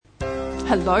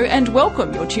Hello and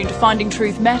welcome. You're tuned to Finding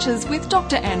Truth Matters with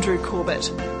Dr. Andrew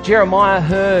Corbett. Jeremiah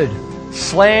heard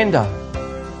slander,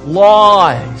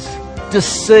 lies,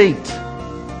 deceit.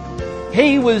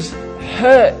 He was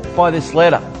hurt by this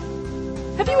letter.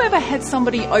 Have you ever had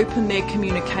somebody open their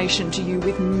communication to you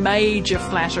with major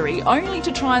flattery only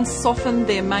to try and soften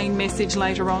their main message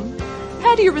later on?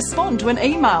 How do you respond to an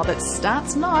email that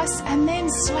starts nice and then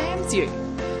slams you?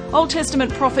 Old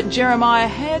Testament prophet Jeremiah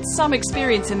had some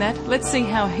experience in that. Let's see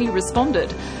how he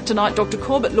responded. Tonight, Dr.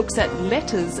 Corbett looks at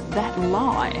letters that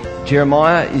lie.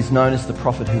 Jeremiah is known as the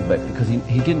prophet who wept because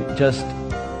he didn't just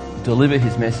deliver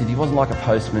his message. He wasn't like a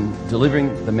postman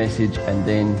delivering the message and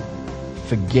then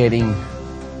forgetting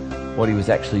what he was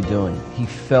actually doing. He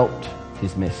felt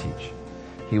his message.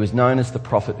 He was known as the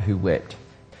prophet who wept.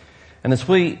 And as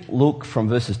we look from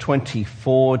verses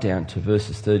 24 down to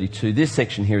verses 32, this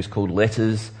section here is called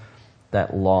Letters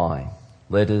That Lie.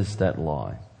 Letters that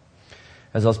lie.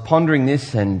 As I was pondering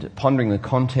this and pondering the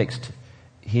context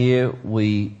here,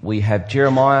 we have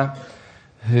Jeremiah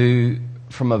who,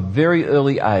 from a very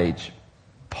early age,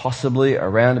 possibly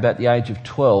around about the age of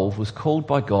 12, was called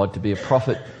by God to be a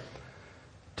prophet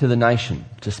to the nation,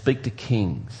 to speak to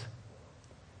kings.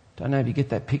 Don't know if you get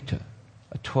that picture.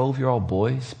 A 12-year-old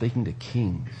boy speaking to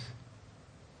kings.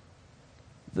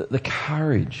 The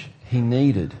courage he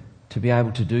needed to be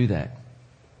able to do that.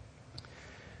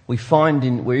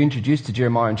 We're introduced to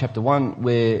Jeremiah in chapter 1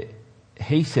 where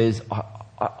he says,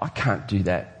 I can't do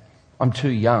that. I'm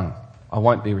too young. I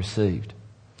won't be received.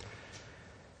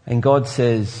 And God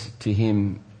says to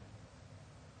him,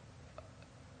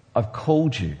 I've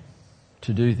called you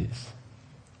to do this.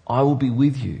 I will be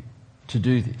with you to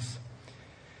do this.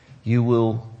 You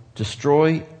will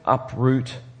destroy,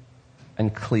 uproot,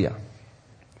 and clear.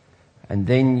 And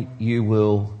then you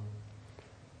will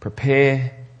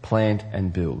prepare, plant,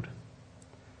 and build.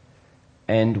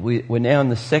 And we're now in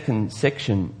the second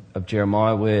section of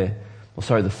Jeremiah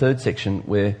the third section,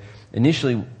 where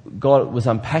initially God was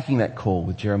unpacking that call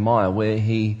with Jeremiah, where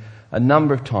he, a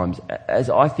number of times, as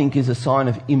I think is a sign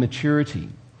of immaturity,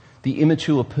 the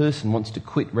immature person wants to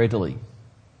quit readily.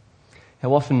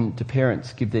 How often do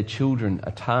parents give their children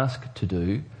a task to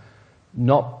do,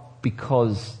 not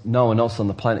because no one else on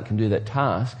the planet can do that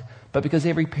task, but because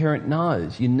every parent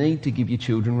knows you need to give your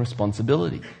children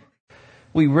responsibility.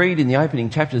 We read in the opening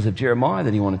chapters of Jeremiah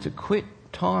that he wanted to quit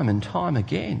time and time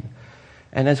again.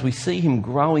 And as we see him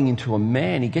growing into a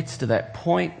man, he gets to that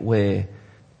point where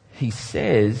he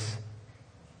says,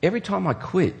 every time I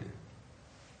quit,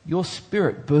 your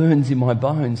spirit burns in my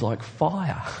bones like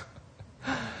fire.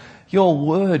 Your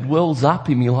word wells up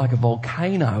in me like a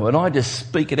volcano, and I just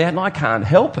speak it out and I can't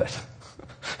help it.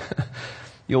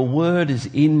 Your word is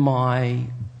in my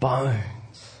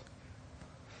bones.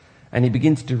 And he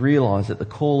begins to realise that the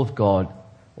call of God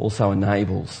also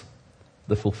enables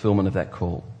the fulfilment of that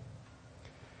call.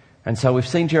 And so we've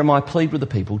seen Jeremiah plead with the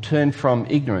people, turn from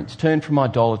ignorance, turn from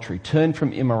idolatry, turn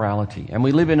from immorality. And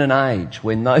we live in an age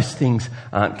when those things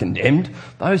aren't condemned,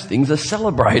 those things are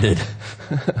celebrated.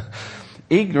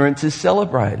 Ignorance is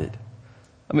celebrated.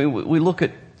 I mean, we look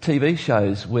at TV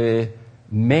shows where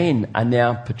men are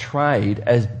now portrayed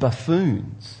as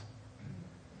buffoons,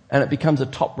 and it becomes a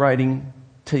top-rating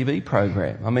TV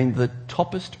program. I mean, the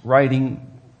toppest rating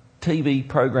TV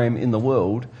program in the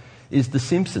world is The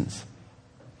Simpsons.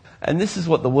 And this is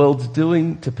what the world's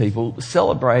doing to people,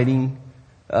 celebrating,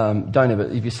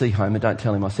 if you see Homer, don't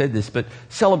tell him I said this, but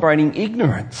celebrating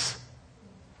ignorance.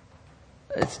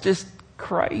 It's just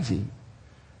crazy.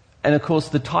 And of course,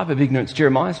 the type of ignorance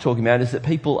Jeremiah's talking about is that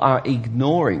people are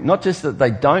ignoring. Not just that they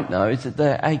don't know, it's that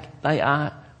they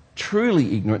are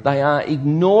truly ignorant. They are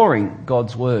ignoring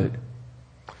God's word.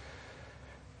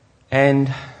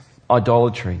 And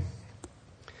idolatry.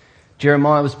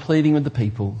 Jeremiah was pleading with the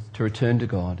people to return to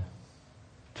God,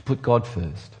 to put God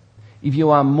first. If you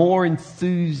are more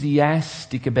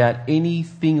enthusiastic about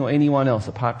anything or anyone else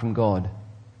apart from God,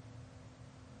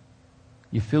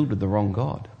 you're filled with the wrong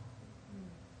God.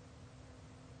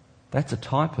 That's a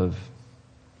type of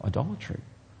idolatry.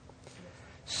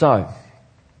 So,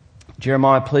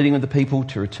 Jeremiah pleading with the people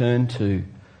to return to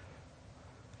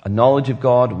a knowledge of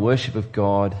God, worship of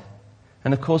God.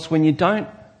 And of course, when you don't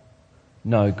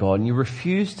know God and you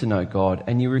refuse to know God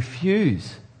and you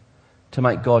refuse to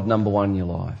make God number one in your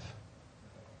life,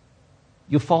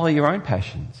 you'll follow your own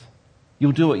passions.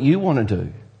 You'll do what you want to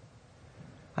do.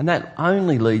 And that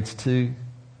only leads to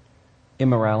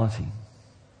immorality.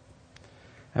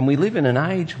 And we live in an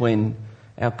age when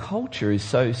our culture is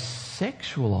so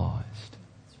sexualized.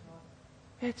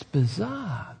 It's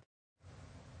bizarre.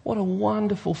 What a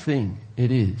wonderful thing it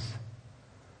is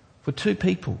for two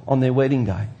people on their wedding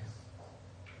day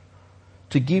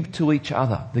to give to each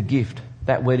other the gift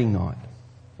that wedding night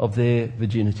of their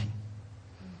virginity.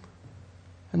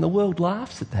 And the world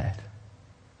laughs at that.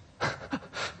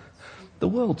 The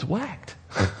world's whacked.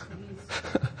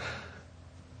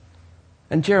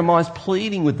 And Jeremiah's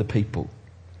pleading with the people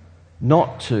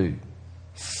not to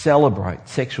celebrate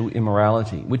sexual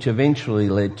immorality, which eventually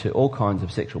led to all kinds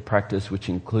of sexual practice, which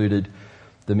included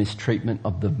the mistreatment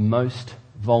of the most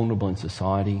vulnerable in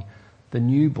society, the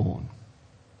newborn.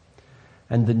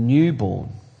 And the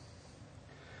newborn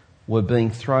were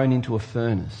being thrown into a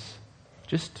furnace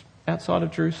just outside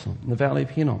of Jerusalem, in the valley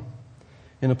of Hinnom,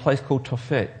 in a place called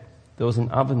Tophet. There was an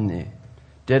oven there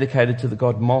dedicated to the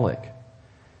god Molech,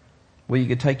 where you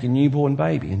could take your newborn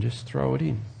baby and just throw it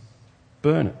in,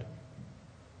 burn it,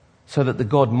 so that the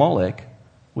god Molech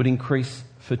would increase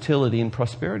fertility and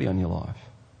prosperity on your life.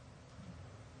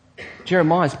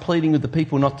 Jeremiah's pleading with the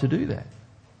people not to do that.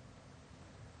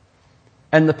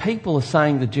 And the people are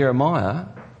saying to Jeremiah,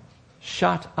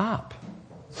 shut up.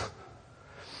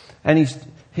 And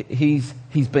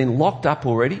he's been locked up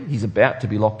already. He's about to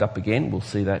be locked up again. We'll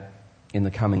see that in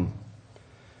the coming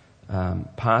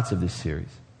parts of this series.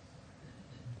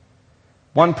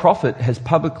 One prophet has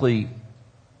publicly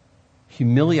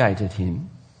humiliated him,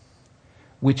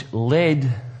 which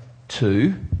led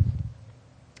to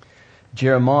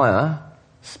Jeremiah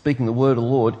speaking the word of the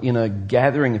Lord in a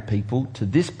gathering of people to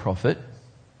this prophet,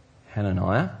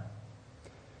 Hananiah,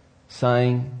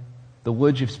 saying, the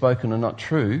words you've spoken are not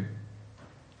true.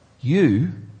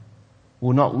 You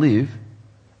will not live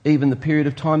even the period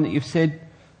of time that you've said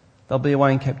they'll be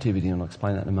away in captivity, and I'll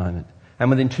explain that in a moment. And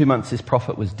within 2 months this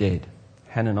prophet was dead.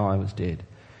 Hananiah was dead.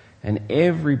 And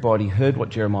everybody heard what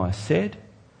Jeremiah said.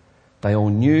 They all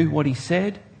knew what he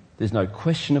said. There's no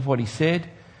question of what he said.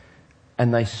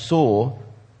 And they saw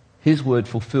his word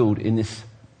fulfilled in this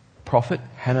prophet,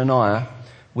 Hananiah,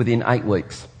 within 8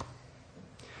 weeks.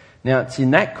 Now, it's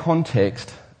in that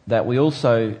context that we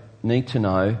also need to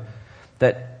know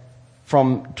that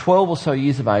from 12 or so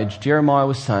years of age, Jeremiah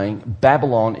was saying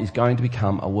Babylon is going to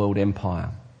become a world empire.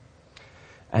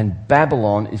 And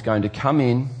Babylon is going to come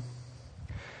in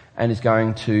and is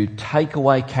going to take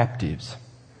away captives.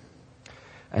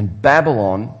 And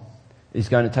Babylon is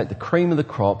going to take the cream of the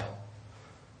crop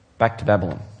back to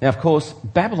Babylon. Now, of course,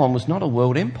 Babylon was not a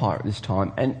world empire at this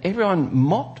time, and everyone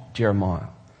mocked Jeremiah.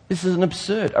 This is an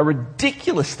absurd, a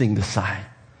ridiculous thing to say.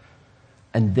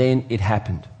 And then it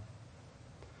happened.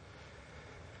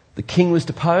 The king was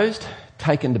deposed,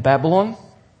 taken to Babylon.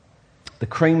 The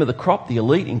cream of the crop, the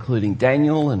elite, including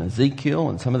Daniel and Ezekiel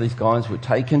and some of these guys, were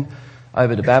taken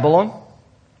over to Babylon.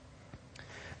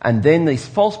 And then these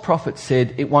false prophets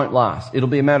said it won't last. It'll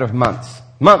be a matter of months.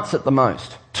 Months at the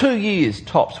most. 2 years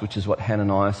tops, which is what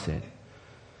Hananiah said.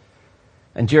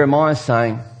 And Jeremiah's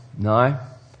saying, no,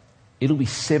 it'll be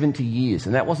 70 years.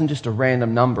 And that wasn't just a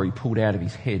random number he pulled out of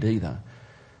his head either.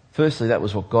 Firstly, that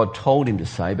was what God told him to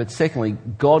say. But secondly,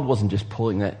 God wasn't just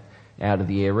pulling that out of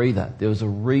the air either. There was a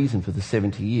reason for the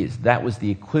 70 years. That was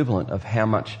the equivalent of how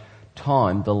much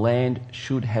time the land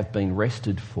should have been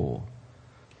rested for.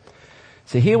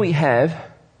 So here we have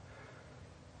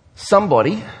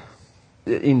somebody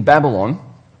in Babylon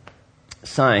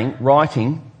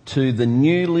writing to the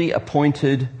newly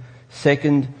appointed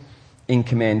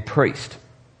second-in-command priest.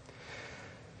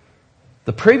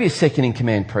 The previous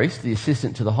second-in-command priest, the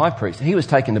assistant to the high priest, he was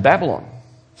taken to Babylon.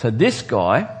 So this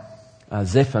guy,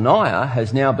 Zephaniah,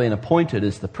 has now been appointed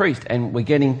as the priest, and we're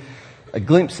getting a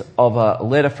glimpse of a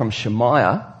letter from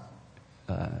Shemaiah,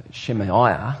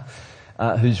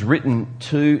 who's written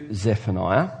to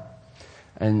Zephaniah,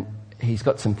 and he's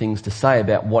got some things to say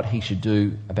about what he should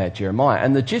do about Jeremiah.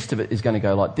 And the gist of it is going to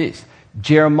go like this.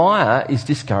 Jeremiah is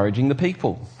discouraging the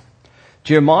people.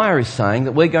 Jeremiah is saying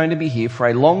that we're going to be here for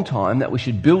a long time, that we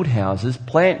should build houses,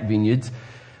 plant vineyards,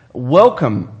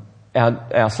 welcome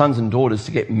our sons and daughters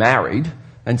to get married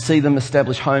and see them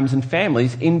establish homes and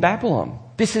families in Babylon.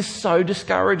 This is so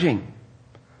discouraging.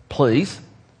 Please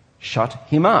shut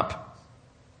him up.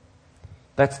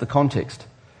 That's the context.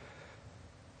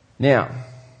 Now,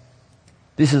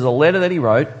 this is a letter that he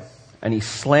wrote, and he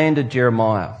slandered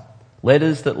Jeremiah.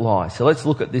 Letters that lie. So let's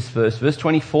look at this verse. Verse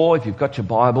 24, if you've got your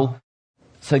Bible.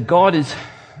 So God is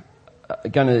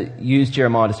going to use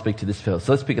Jeremiah to speak to this fellow.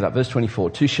 So let's pick it up. Verse 24.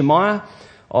 To Shemaiah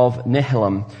of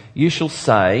Nehelam, you shall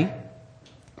say,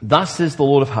 thus says the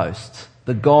Lord of hosts,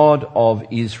 the God of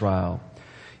Israel.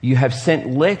 You have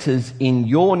sent letters in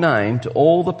your name to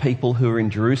all the people who are in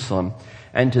Jerusalem,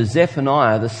 and to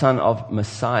Zephaniah, the son of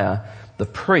Messiah, the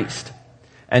priest,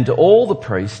 and to all the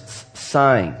priests,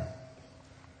 saying,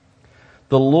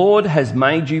 The Lord has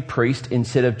made you priest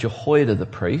instead of Jehoiada the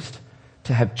priest,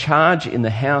 to have charge in the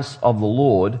house of the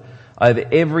Lord over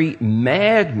every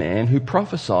madman who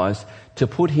prophesies, to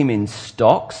put him in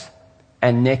stocks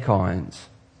and neck irons.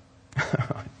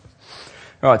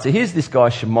 All right, so here's this guy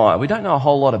Shemaiah. We don't know a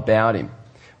whole lot about him,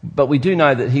 but we do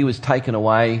know that he was taken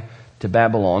away to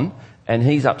Babylon, and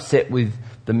he's upset with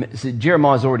so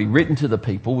Jeremiah's already written to the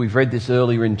people. We've read this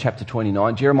earlier in chapter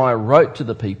 29. Jeremiah wrote to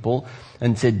the people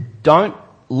and said, don't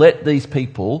let these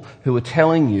people who are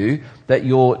telling you that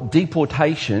your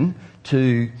deportation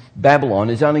to Babylon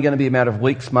is only going to be a matter of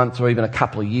weeks, months, or even a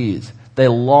couple of years. They're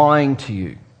lying to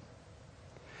you.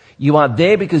 You are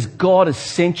there because God has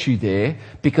sent you there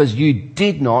because you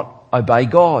did not obey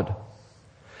God.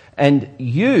 And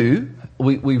you,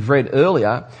 we've read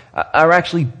earlier, are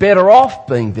actually better off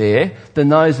being there than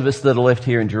those of us that are left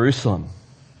here in Jerusalem,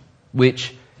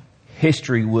 which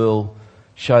history will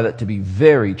show that to be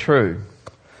very true.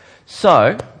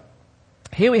 So,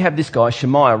 here we have this guy,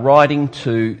 Shemaiah, writing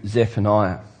to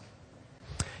Zephaniah.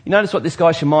 You notice what this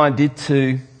guy Shemaiah did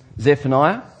to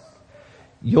Zephaniah?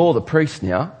 You're the priest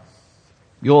now.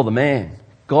 You're the man.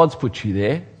 God's put you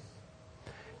there.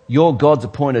 You're God's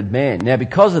appointed man. Now,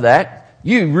 because of that,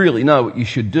 you really know what you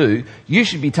should do. You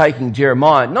should be taking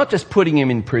Jeremiah, not just putting him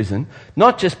in prison,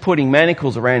 not just putting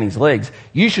manacles around his legs.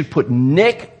 You should put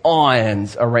neck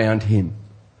irons around him.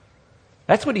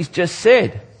 That's what he's just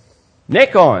said.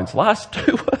 Neck irons, last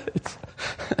two words.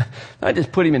 Don't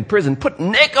just put him in prison, put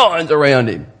neck irons around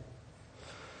him.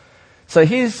 So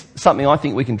here's something I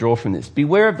think we can draw from this.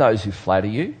 Beware of those who flatter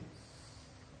you.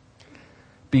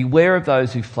 Beware of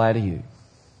those who flatter you.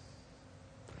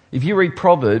 If you read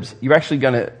Proverbs, you're actually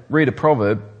going to read a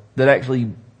proverb that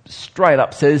actually straight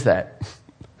up says that.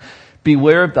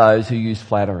 Beware of those who use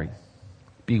flattery.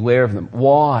 Beware of them.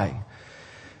 Why?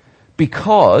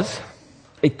 Because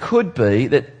it could be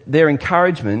that their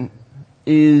encouragement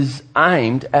is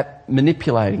aimed at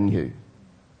manipulating you.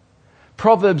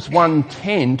 Proverbs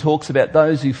 1:10 talks about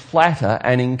those who flatter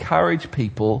and encourage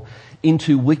people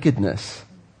into wickedness.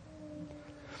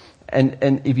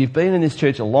 And if you've been in this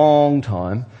church a long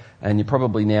time, and you're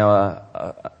probably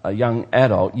now a young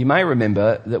adult, you may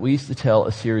remember that we used to tell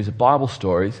a series of Bible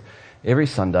stories every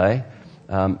Sunday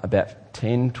about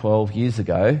 10, 12 years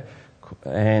ago,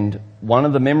 and one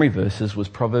of the memory verses was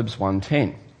Proverbs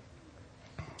 1:10.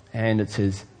 And it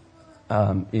says,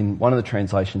 in one of the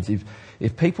translations,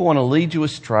 if people want to lead you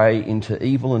astray into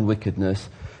evil and wickedness,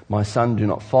 my son, do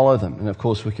not follow them. And of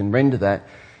course we can render that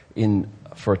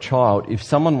for a child, if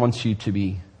someone wants you to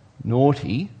be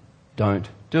naughty, don't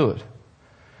do it.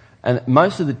 And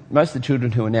most of the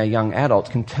children who are now young adults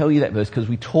can tell you that verse because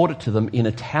we taught it to them in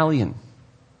Italian.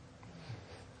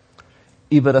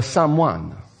 If it is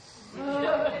someone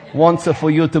wants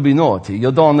for you to be naughty,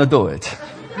 you don't do it.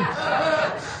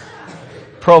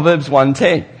 Proverbs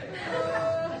 1:10.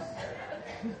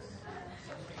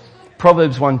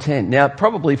 Proverbs 1:10. Now,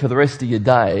 probably for the rest of your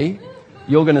day,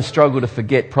 you're going to struggle to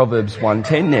forget Proverbs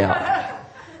 1:10 now.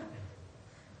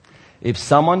 If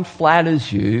someone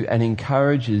flatters you and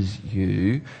encourages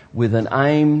you with an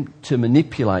aim to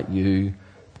manipulate you,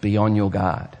 be on your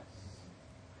guard.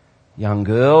 Young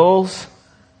girls,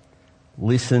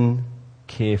 listen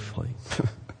carefully.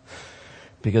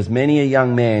 Because many a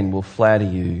young man will flatter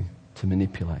you to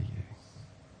manipulate you.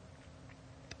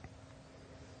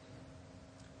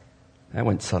 That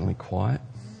went suddenly quiet.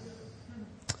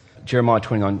 Jeremiah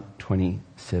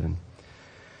 29:27.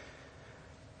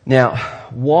 Now,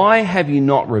 why have you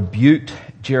not rebuked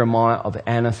Jeremiah of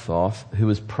Anathoth, who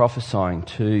was prophesying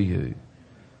to you?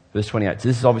 Verse 28. So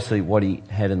this is obviously what he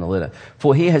had in the letter.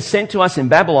 For he has sent to us in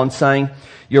Babylon, saying,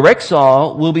 your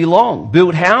exile will be long.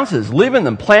 Build houses, live in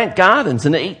them, plant gardens,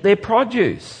 and eat their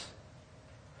produce.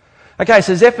 Okay,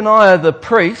 so Zephaniah the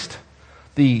priest,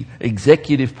 the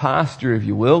executive pastor, if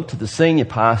you will, to the senior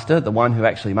pastor, the one who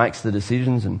actually makes the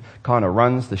decisions and kind of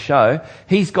runs the show,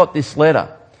 he's got this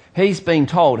letter. He's been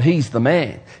told he's the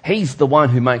man. He's the one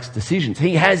who makes decisions.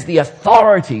 He has the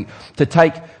authority to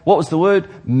take, what was the word?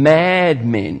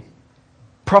 Madmen.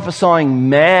 Prophesying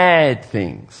mad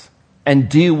things and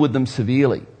deal with them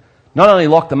severely. Not only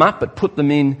lock them up, but put them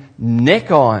in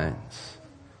neck irons.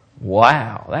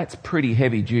 Wow, that's pretty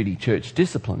heavy duty church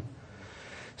discipline.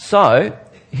 So,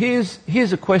 here's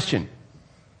a question.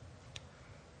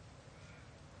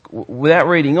 Without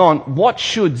reading on, what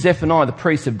should Zephaniah the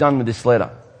priest have done with this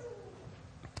letter?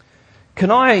 Can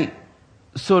I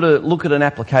sort of look at an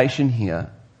application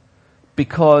here?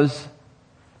 Because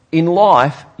in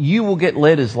life, you will get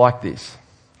letters like this.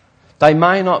 They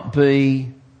may not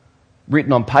be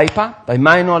written on paper. They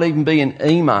may not even be an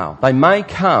email. They may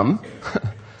come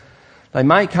They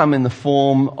may come in the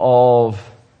form of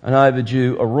an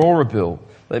overdue Aurora bill.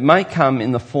 It may come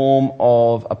in the form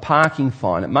of a parking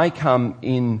fine. It may come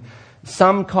in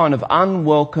some kind of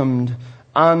unwelcomed,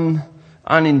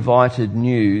 uninvited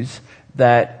news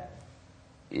that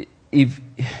if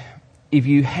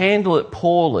you handle it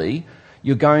poorly,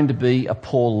 you're going to be a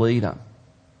poor leader.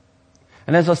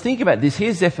 And as I was thinking about this,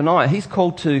 here's Zephaniah. He's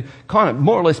called to kind of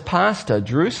more or less pastor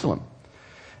Jerusalem.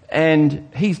 And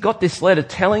he's got this letter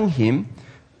telling him,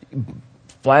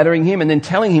 flattering him, and then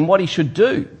telling him what he should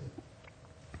do.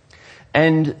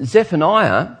 And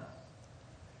Zephaniah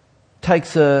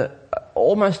takes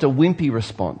almost a wimpy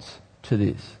response to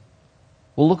this.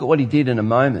 We'll look at what he did in a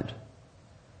moment.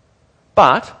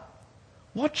 But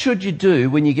what should you do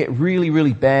when you get really,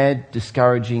 really bad,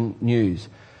 discouraging news?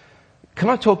 Can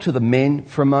I talk to the men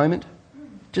for a moment?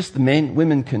 Just the men.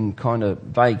 Women can kind of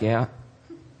vague out.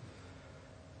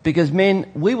 Because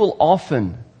men, we will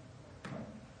often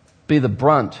be the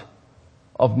brunt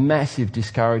of massive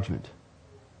discouragement.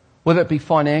 Whether it be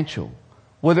financial,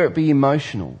 whether it be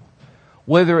emotional,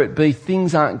 whether it be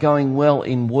things aren't going well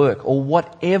in work, or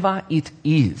whatever it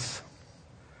is.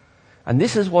 And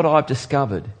this is what I've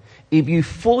discovered. If you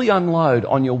fully unload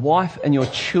on your wife and your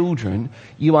children,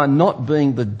 you are not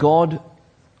being the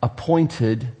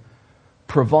God-appointed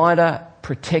provider,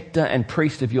 protector and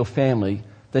priest of your family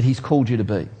that He's called you to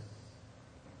be.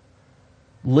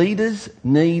 Leaders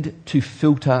need to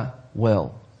filter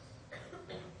well.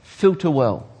 Filter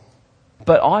well.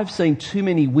 But I've seen too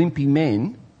many wimpy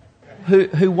men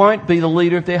who won't be the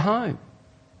leader of their home.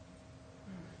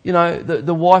 You know,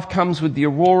 the wife comes with the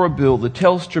Aurora bill, the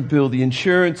Telstra bill, the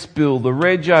insurance bill, the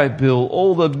Rego bill,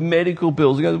 all the medical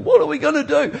bills. He goes, what are we going to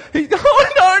do? He goes,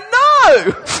 I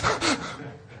don't know.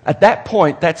 At that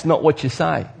point, that's not what you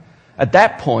say. At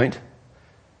that point,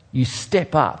 you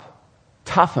step up,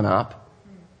 toughen up,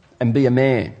 and be a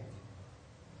man.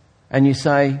 And you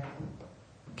say,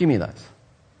 give me those.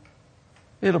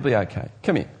 It'll be okay.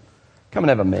 Come here. Come and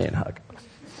have a man hug.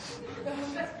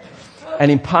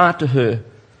 And impart to her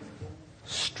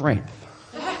strength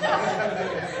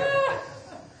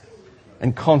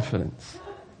and confidence.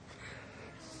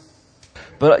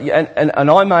 But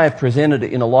and I may have presented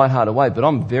it in a light-hearted way, but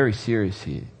I'm very serious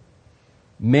here.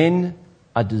 Men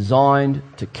are designed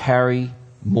to carry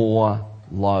more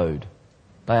load.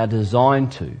 They are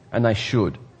designed to, and they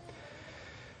should.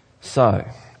 So,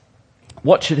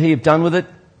 what should he have done with it?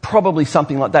 Probably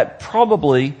something like that.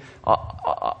 Probably,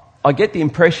 I get the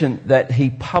impression that he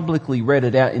publicly read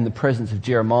it out in the presence of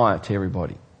Jeremiah to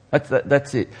everybody.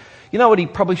 That's it. You know what he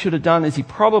probably should have done is he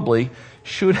probably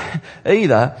should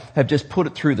either have just put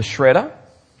it through the shredder,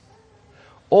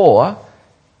 or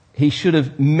he should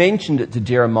have mentioned it to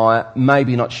Jeremiah,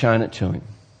 maybe not shown it to him.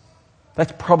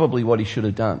 That's probably what he should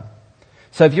have done.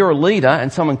 So if you're a leader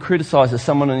and someone criticises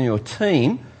someone on your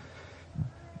team,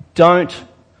 don't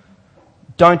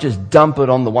just dump it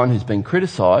on the one who's been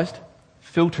criticised.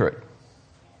 Filter it.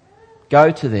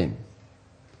 Go to them.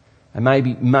 And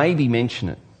maybe mention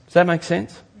it. Does that make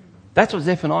sense? That's what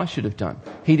Zephaniah should have done.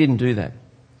 He didn't do that.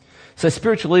 So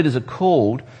spiritual leaders are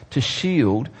called to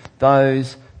shield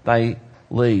those they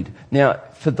lead. Now,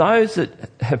 for those that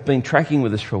have been tracking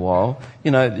with us for a while,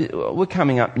 you know, we're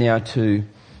coming up now to,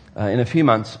 in a few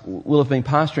months, we'll have been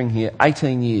pastoring here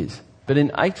 18 years. But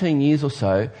in 18 years or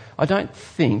so, I don't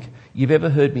think you've ever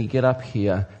heard me get up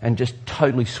here and just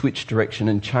totally switch direction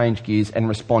and change gears and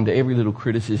respond to every little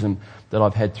criticism that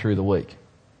I've had through the week.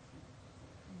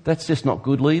 That's just not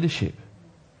good leadership.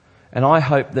 And I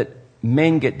hope that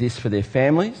men get this for their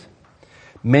families,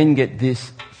 men get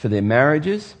this for their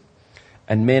marriages,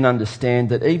 and men understand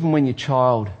that even when your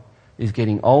child is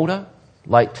getting older,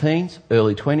 late teens,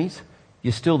 early 20s,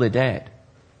 you're still their dad.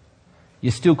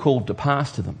 You're still called to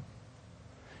pastor them.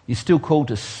 You're still called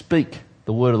to speak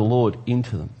the word of the Lord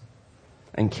into them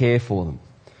and care for them.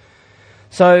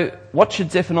 So what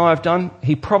should Zephaniah have done?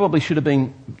 He probably should have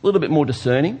been a little bit more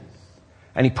discerning,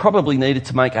 and he probably needed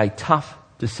to make a tough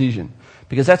decision,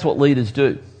 because that's what leaders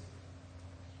do.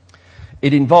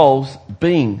 It involves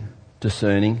being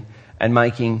discerning and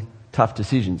making tough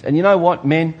decisions. And you know what,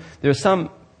 men? There are some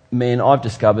men I've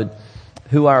discovered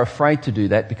who are afraid to do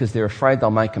that because they're afraid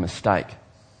they'll make a mistake.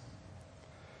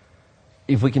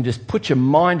 If we can just put your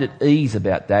mind at ease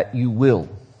about that, you will.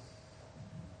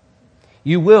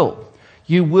 You will.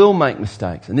 You will make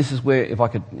mistakes. And this is where, if I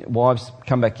could, wives,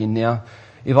 come back in now.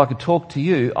 If I could talk to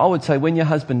you, I would say when your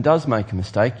husband does make a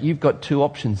mistake, you've got two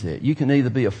options there. You can either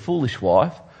be a foolish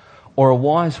wife or a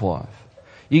wise wife.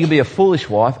 You can be a foolish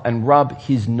wife and rub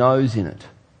his nose in it.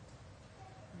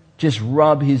 Just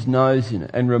rub his nose in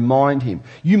it and remind him,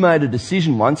 you made a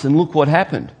decision once and look what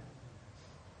happened.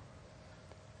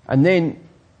 and then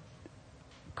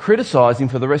criticise him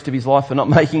for the rest of his life for not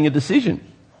making a decision.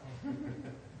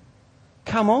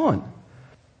 Come on.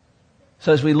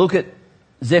 So as we look at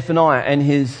Zephaniah and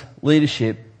his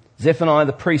leadership, Zephaniah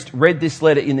the priest read this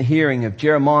letter in the hearing of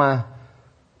Jeremiah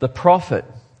the prophet.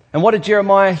 And what did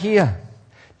Jeremiah hear?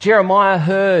 Jeremiah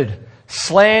heard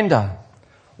slander,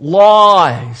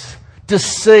 lies,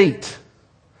 deceit.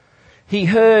 He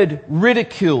heard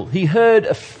ridicule. He heard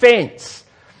offence.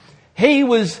 He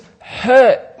was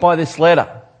hurt by this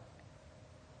letter.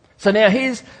 So now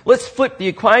let's flip the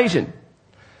equation.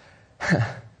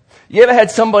 You ever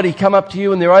had somebody come up to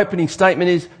you and their opening statement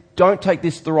is, "Don't take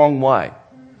this the wrong way"?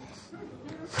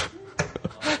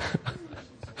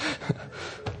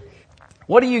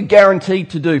 What are you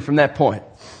guaranteed to do from that point?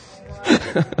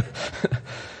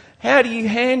 How do you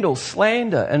handle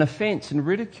slander and offence and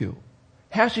ridicule?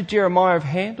 How should Jeremiah have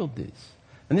handled this?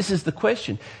 And this is the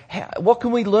question. What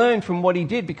can we learn from what he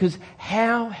did? Because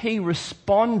how he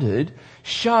responded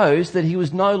shows that he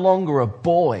was no longer a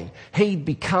boy. He'd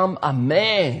become a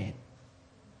man.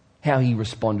 How he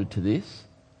responded to this.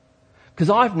 Because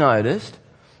I've noticed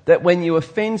that when you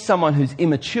offend someone who's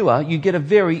immature, you get a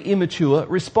very immature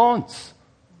response.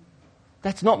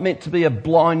 That's not meant to be a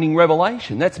blinding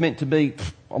revelation. That's meant to be,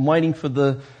 I'm waiting for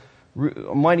the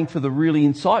really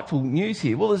insightful news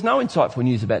here. Well, there's no insightful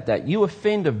news about that. You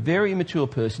offend a very immature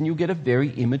person, you'll get a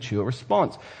very immature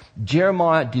response.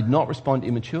 Jeremiah did not respond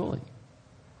immaturely.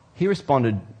 He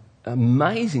responded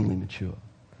amazingly mature.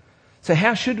 So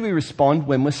how should we respond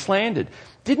when we're slandered?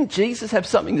 Didn't Jesus have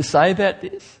something to say about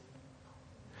this?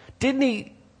 Didn't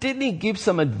he give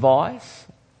some advice?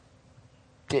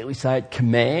 Dare we say it,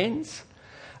 commands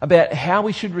about how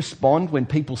we should respond when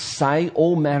people say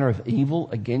all manner of evil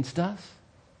against us?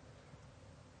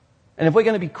 And if we're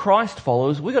going to be Christ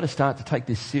followers, we've got to start to take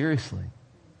this seriously.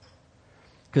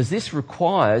 Because this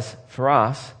requires for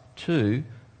us to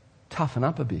toughen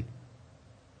up a bit.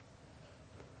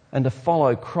 And to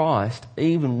follow Christ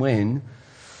even when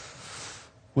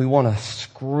we want to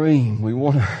scream, we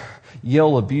want to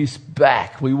yell abuse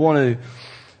back, we want to...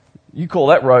 You call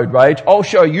that road rage. I'll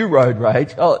show you road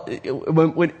rage.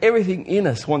 When everything in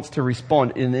us wants to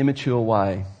respond in an immature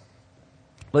way.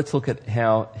 Let's look at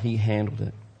how he handled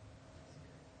it.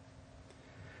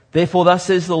 Therefore, thus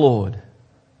says the Lord.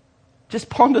 Just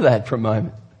ponder that for a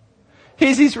moment.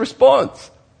 Here's his response.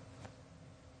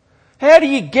 How do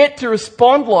you get to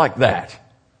respond like that?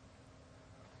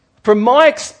 From my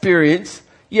experience,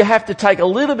 you have to take a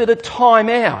little bit of time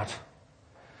out.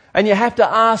 And you have to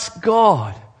ask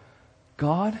God,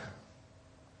 God,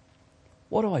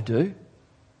 what do I do?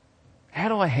 How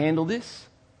do I handle this?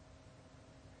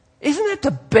 Isn't that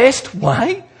the best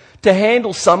way to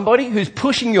handle somebody who's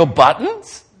pushing your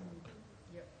buttons?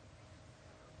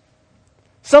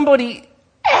 Somebody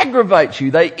aggravates you,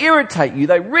 they irritate you,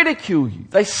 they ridicule you,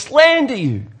 they slander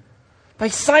you. They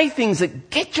say things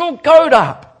that get your goat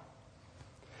up.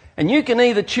 And you can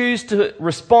either choose to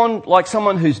respond like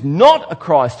someone who's not a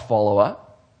Christ follower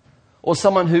or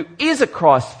someone who is a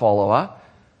Christ follower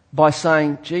by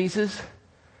saying, Jesus,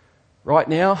 right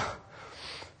now,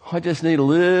 I just need a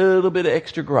little bit of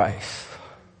extra grace.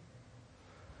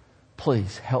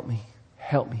 Please help me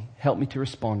to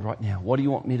respond right now. What do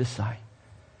you want me to say?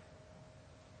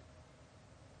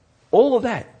 All of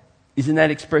that is in that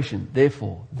expression,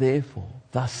 therefore,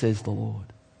 thus says the Lord.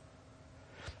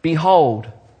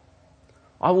 Behold,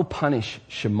 I will punish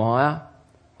Shemaiah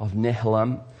of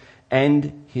Nehelam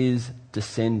and his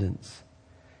descendants.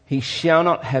 He shall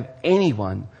not have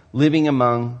anyone living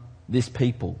among this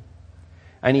people,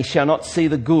 and he shall not see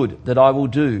the good that I will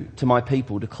do to my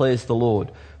people, declares the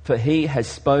Lord, for he has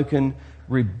spoken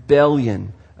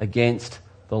rebellion against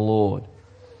the Lord.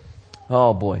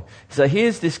 Oh boy. So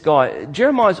here's this guy.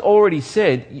 Jeremiah's already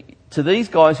said to these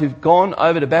guys who've gone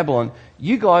over to Babylon,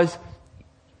 you guys,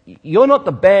 you're not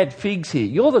the bad figs here.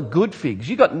 You're the good figs.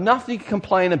 You've got nothing to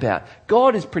complain about.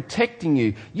 God is protecting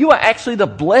you. You are actually the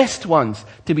blessed ones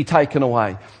to be taken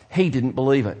away. He didn't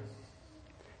believe it.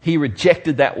 He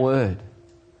rejected that word.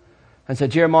 And so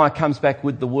Jeremiah comes back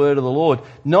with the word of the Lord.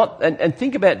 And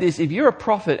think about this. If you're a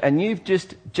prophet and you've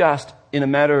just in a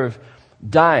matter of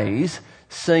days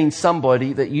seen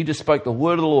somebody that you just spoke the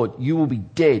word of the Lord, you will be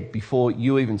dead before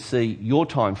you even see your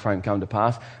time frame come to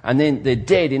pass. And then they're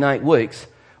dead in 8 weeks.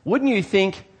 Wouldn't you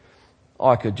think,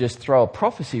 I could just throw a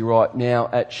prophecy right now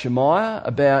at Shemaiah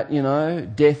about,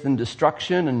 death and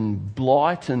destruction and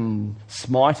blight and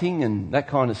smiting and that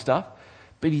kind of stuff?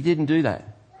 But he didn't do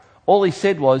that. All he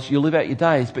said was, you'll live out your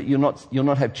days, but you'll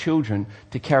not have children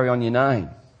to carry on your name.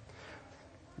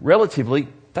 Relatively,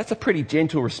 that's a pretty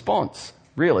gentle response,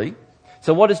 really.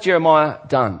 So what has Jeremiah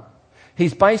done?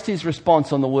 He's based his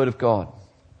response on the Word of God.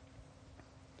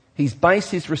 He's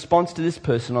based his response to this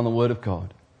person on the Word of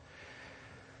God.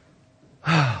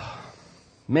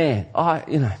 Man,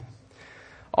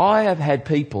 I have had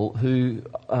people who,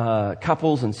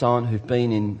 couples and so on, who've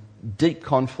been in deep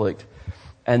conflict,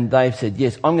 and they've said,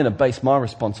 yes, I'm going to base my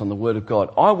response on the Word of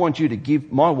God. I want you to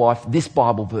give my wife this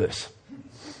Bible verse.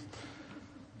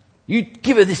 You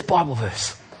give her this Bible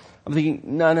verse. I'm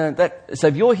thinking, no, so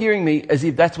if you're hearing me as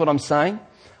if that's what I'm saying,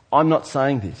 I'm not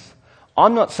saying this.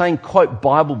 I'm not saying quote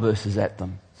Bible verses at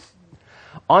them.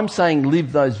 I'm saying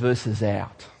live those verses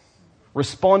out.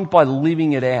 Respond by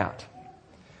living it out.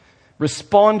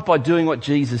 Respond by doing what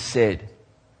Jesus said.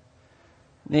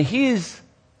 Now here's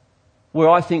where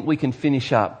I think we can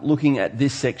finish up looking at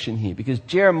this section here, because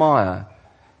Jeremiah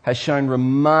has shown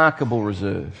remarkable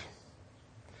reserve.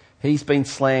 He's been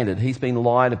slandered, he's been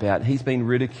lied about, he's been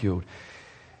ridiculed.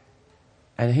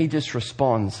 And he just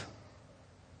responds,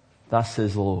 thus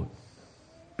says the Lord.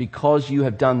 Because you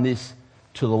have done this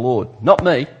to the Lord, not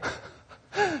me,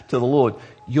 to the Lord,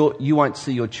 you won't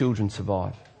see your children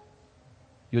survive.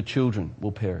 Your children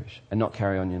will perish and not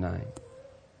carry on your name.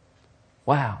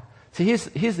 Wow. So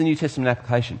here's the New Testament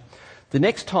application. The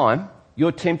next time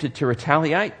you're tempted to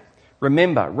retaliate,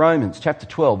 remember Romans chapter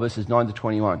 12, verses 9 to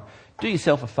 21. Do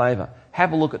yourself a favour.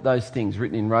 Have a look at those things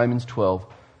written in Romans 12,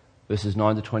 verses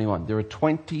 9 to 21. There are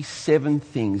 27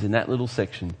 things in that little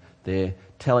section there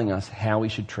telling us how we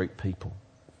should treat people.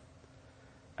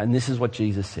 And this is what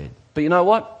Jesus said. But you know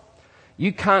what?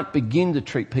 You can't begin to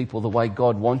treat people the way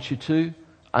God wants you to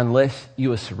unless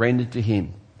you are surrendered to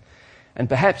Him. And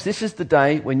perhaps this is the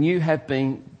day when you have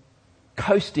been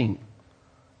coasting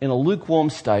in a lukewarm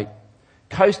state,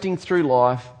 coasting through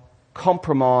life,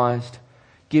 compromised,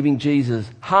 giving Jesus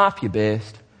half your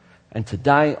best, and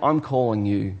today I'm calling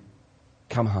you,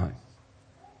 come home.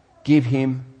 Give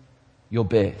Him your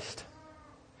best.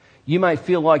 You may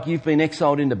feel like you've been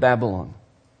exiled into Babylon,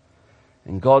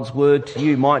 and God's word to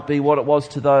you might be what it was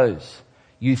to those.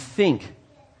 You think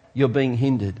you're being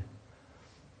hindered,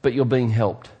 but you're being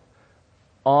helped.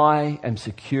 I am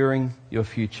securing your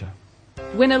future.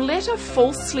 When a letter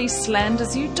falsely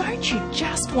slanders you, don't you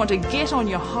just want to get on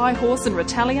your high horse and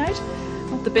retaliate?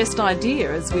 Not the best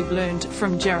idea, as we've learned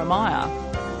from Jeremiah.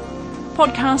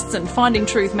 Podcasts and Finding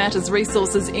Truth Matters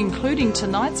resources, including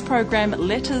tonight's program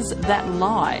Letters That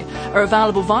Lie, are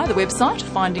available via the website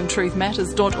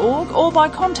findingtruthmatters.org or by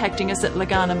contacting us at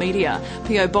Legana Media,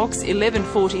 PO Box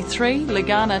 1143,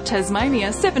 Legana,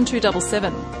 Tasmania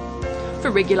 7277. For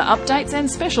regular updates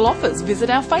and special offers, visit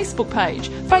our Facebook page,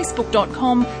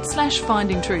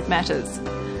 facebook.com/findingtruthmatters.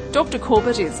 Dr.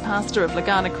 Corbett is pastor of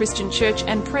Legana Christian Church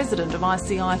and president of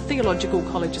ICI Theological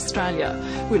College Australia.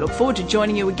 We look forward to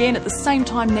joining you again at the same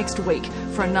time next week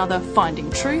for another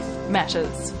Finding Truth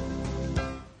Matters.